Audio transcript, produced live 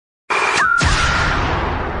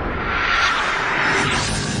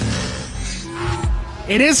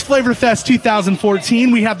It is Flavor Fest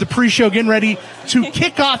 2014. We have the pre-show getting ready to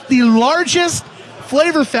kick off the largest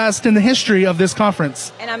Flavor Fest in the history of this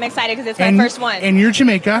conference. And I'm excited because it's my first one. And you're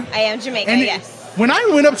Jamaica. I am Jamaica, and yes. When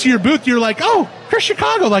I went up to your booth, you're like, "Oh, Chris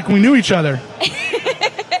Chicago," like we knew each other.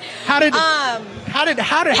 How did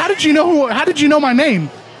you know my name?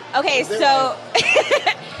 Okay, so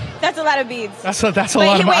that's a lot of beads. That's a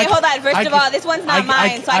lot of. Wait, hold on. First of all, this one's not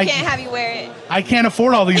mine, so I can't have you wear it. I can't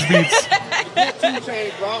afford all these beads.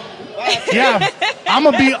 Yeah, I'm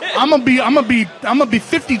gonna be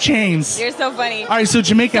 50 chains. You're so funny. All right, so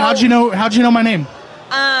Jamaica, how'd you know my name?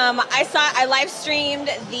 I live streamed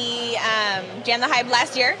the Jam the Hype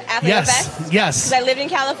last year at Flavor Fest. Yes. Because I lived in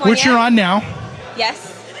California. Which you're on now.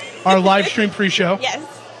 Yes. Our live stream pre-show. Yes.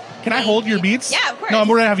 Can I hold your beads? Yeah, of course. No,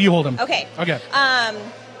 we're gonna have you hold them. Okay. Okay.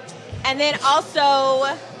 And then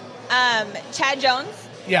also, Chad Jones.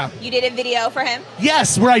 Yeah. You did a video for him.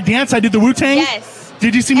 Yes, where I danced. I did the Wu-Tang. Yes.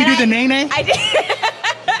 Did you see me do the nay-nay? I did.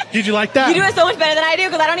 Did you like that? You do it so much better than I do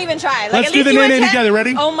because I don't even try. Like, let's do the nay-nay together.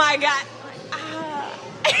 Ready? Oh my God.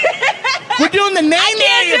 We're doing the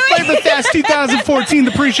nay-nay at Flavor Fest 2014,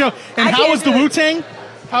 the pre-show. And how was the Wu-Tang?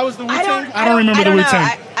 How was the Wu-Tang? I don't remember the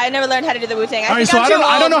Wu-Tang. I never learned how to do the Wu-Tang. All right, so I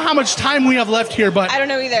don't know how much time we have left here, but I don't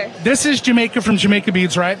know either. This is Jamaica from Jamaica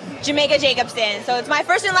Beads, right? Jamaica Jacobson. So it's my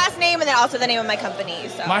first and last name, and then also the name of my company.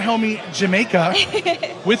 So. My homie Jamaica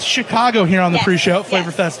with Chicago here on the pre-show,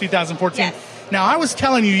 Flavor Fest 2014. Yes. Now, I was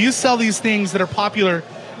telling you, you sell these things that are popular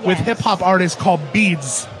with hip-hop artists called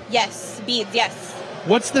beads. Yes, beads, yes.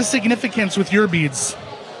 What's the significance with your beads?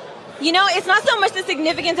 You know, it's not so much the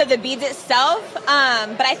significance of the beads itself,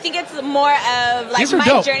 but I think it's more of like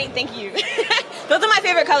my journey. Thank you. Those are my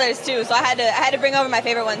favorite colors too, so I had to bring over my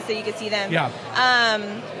favorite ones so you could see them. Yeah.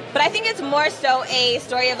 But I think it's more so a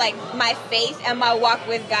story of like my faith and my walk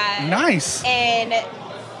with God. Nice. And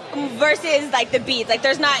versus like the beads, like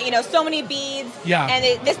there's not so many beads. Yeah.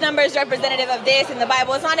 And this number is representative of this in the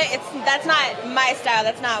Bible. That's not my style.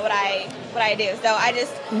 That's not what I do. So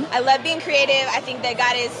I love being creative. I think that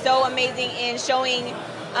God is so amazing in showing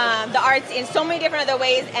the arts in so many different other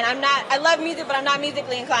ways. And I love music, but I'm not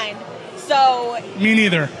musically inclined. So me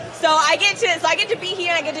neither. So I get to be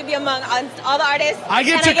here and I get to be among all the artists. I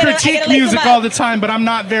get to critique music all the time, but I'm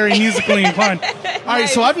not very musically inclined. All right,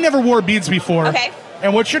 so I've never wore beads before. Okay.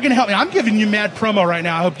 And what you're going to help me, I'm giving you mad promo right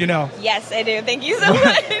now. I hope you know. Yes, I do. Thank you so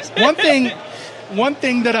much. One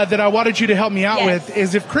thing that I wanted you to help me out with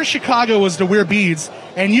is if Chris Chicago was to wear beads,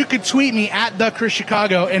 and you could tweet me at the Chris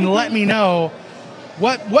Chicago and let me know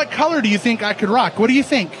what color do you think I could rock? What do you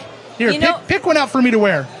think? Here, pick one out for me to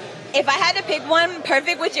wear. If I had to pick one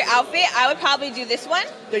perfect with your outfit, I would probably do this one.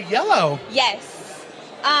 The yellow. Yes.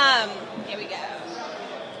 Here we go.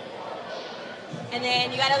 And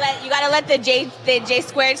then you gotta let the J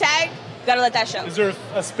square tag. You gotta let that show. Is there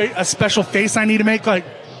a special face I need to make? Like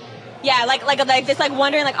just like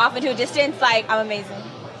wandering like off into a distance. Like I'm amazing.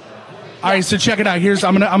 All right, so check it out.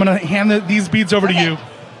 I'm gonna hand these beads over to you.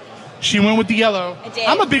 She went with the yellow. I did.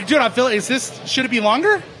 I'm a big dude. I feel should it be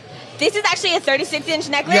longer? This is actually a 36-inch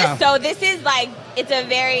necklace. Yeah. So this is like it's a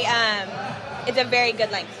very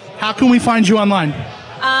good length. How can we find you online?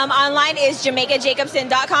 Online is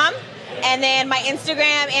JamaicaJacobson.com. And then my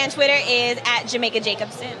Instagram and Twitter is at Jamaica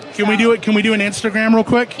Jacobson. Can we do it? Can we do an Instagram real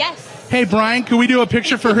quick? Yes. Hey Brian, can we do a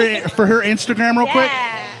picture for her Instagram real quick?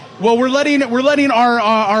 Well, we're letting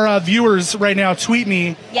our viewers right now tweet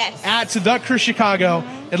me at the Chris Chicago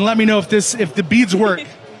and let me know if the beads work.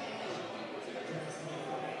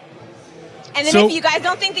 And then if you guys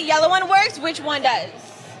don't think the yellow one works, which one does?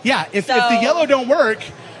 Yeah, if the yellow don't work,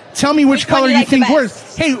 tell me which color you think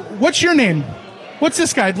works. Hey, what's your name? What's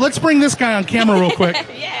this guy? Let's bring this guy on camera real quick.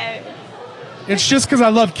 Yeah. It's just because I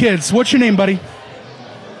love kids. What's your name, buddy?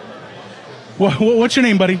 What's your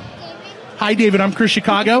name, buddy? Hi, David. I'm Chris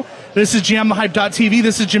Chicago. This is JamTheHype.tv.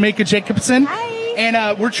 This is Jamaica Jacobson. Hi.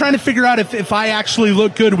 And we're trying to figure out if I actually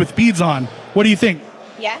look good with beads on. What do you think?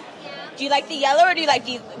 Yeah. Do you like the yellow or do you like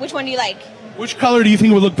which one do you like? Which color do you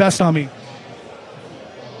think would look best on me?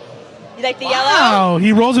 You like the yellow? Wow,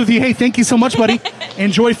 he rolls with you. Hey, thank you so much, buddy.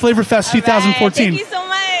 Enjoy Flavor Fest 2014. Right, thank you so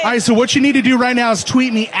much. All right, so what you need to do right now is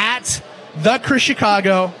tweet me at the Chris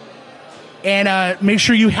Chicago and make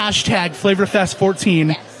sure you hashtag Flavor Fest 14.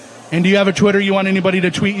 Yes. And do you have a Twitter you want anybody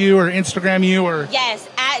to tweet you or Instagram you or? Yes,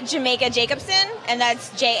 at Jamaica Jacobson, and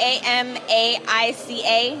that's JAMAICA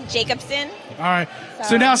Jacobson. All right.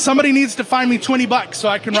 So now somebody needs to find me $20 so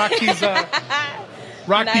I can rock these.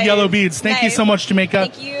 Rock the yellow beads. Thank you so much, Jamaica.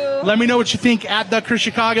 Thank you. Let me know what you think at the Chris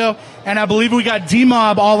Chicago. And I believe we got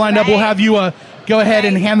D-Mob all lined up. We'll have you go ahead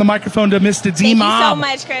and hand the microphone to Mr. D-Mob. Thank you so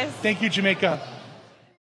much, Chris. Thank you, Jamaica.